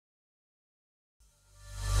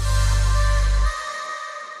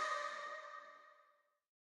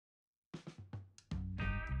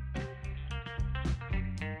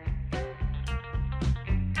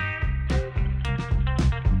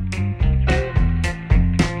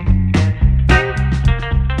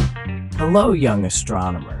Hello, young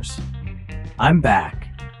astronomers. I'm back,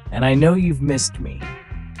 and I know you've missed me.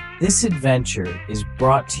 This adventure is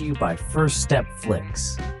brought to you by First Step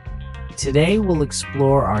Flicks. Today we'll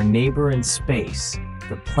explore our neighbor in space,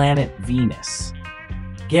 the planet Venus.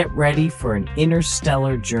 Get ready for an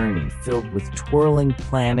interstellar journey filled with twirling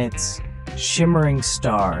planets, shimmering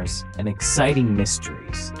stars, and exciting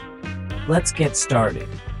mysteries. Let's get started.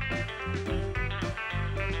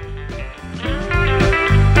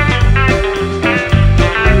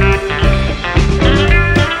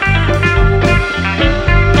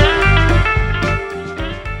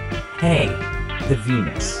 Hey, the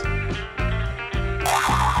Venus.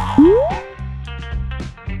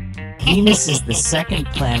 Venus is the second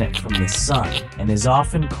planet from the Sun and is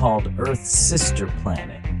often called Earth's sister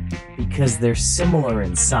planet because they're similar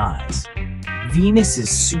in size. Venus is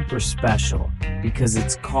super special because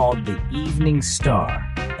it's called the evening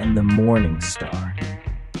star and the morning star.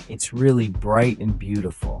 It's really bright and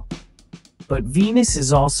beautiful. But Venus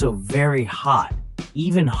is also very hot,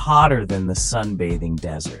 even hotter than the sunbathing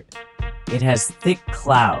desert. It has thick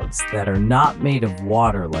clouds that are not made of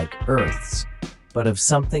water like Earth's, but of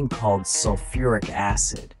something called sulfuric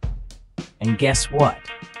acid. And guess what?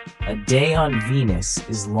 A day on Venus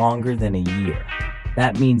is longer than a year.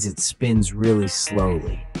 That means it spins really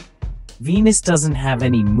slowly. Venus doesn't have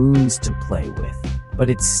any moons to play with, but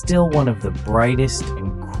it's still one of the brightest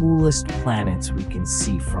and coolest planets we can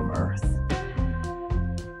see from Earth.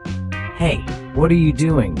 Hey, what are you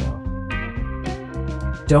doing though?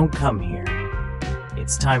 Don't come here.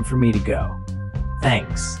 It's time for me to go.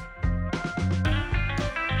 Thanks.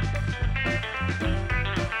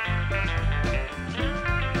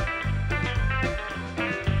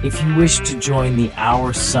 If you wish to join the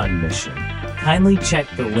Our Sun mission, kindly check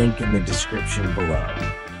the link in the description below.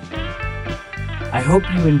 I hope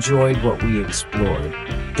you enjoyed what we explored.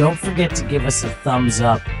 Don't forget to give us a thumbs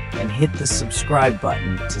up and hit the subscribe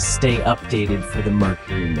button to stay updated for the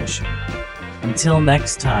Mercury mission. Until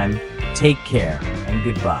next time, take care and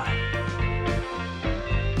goodbye.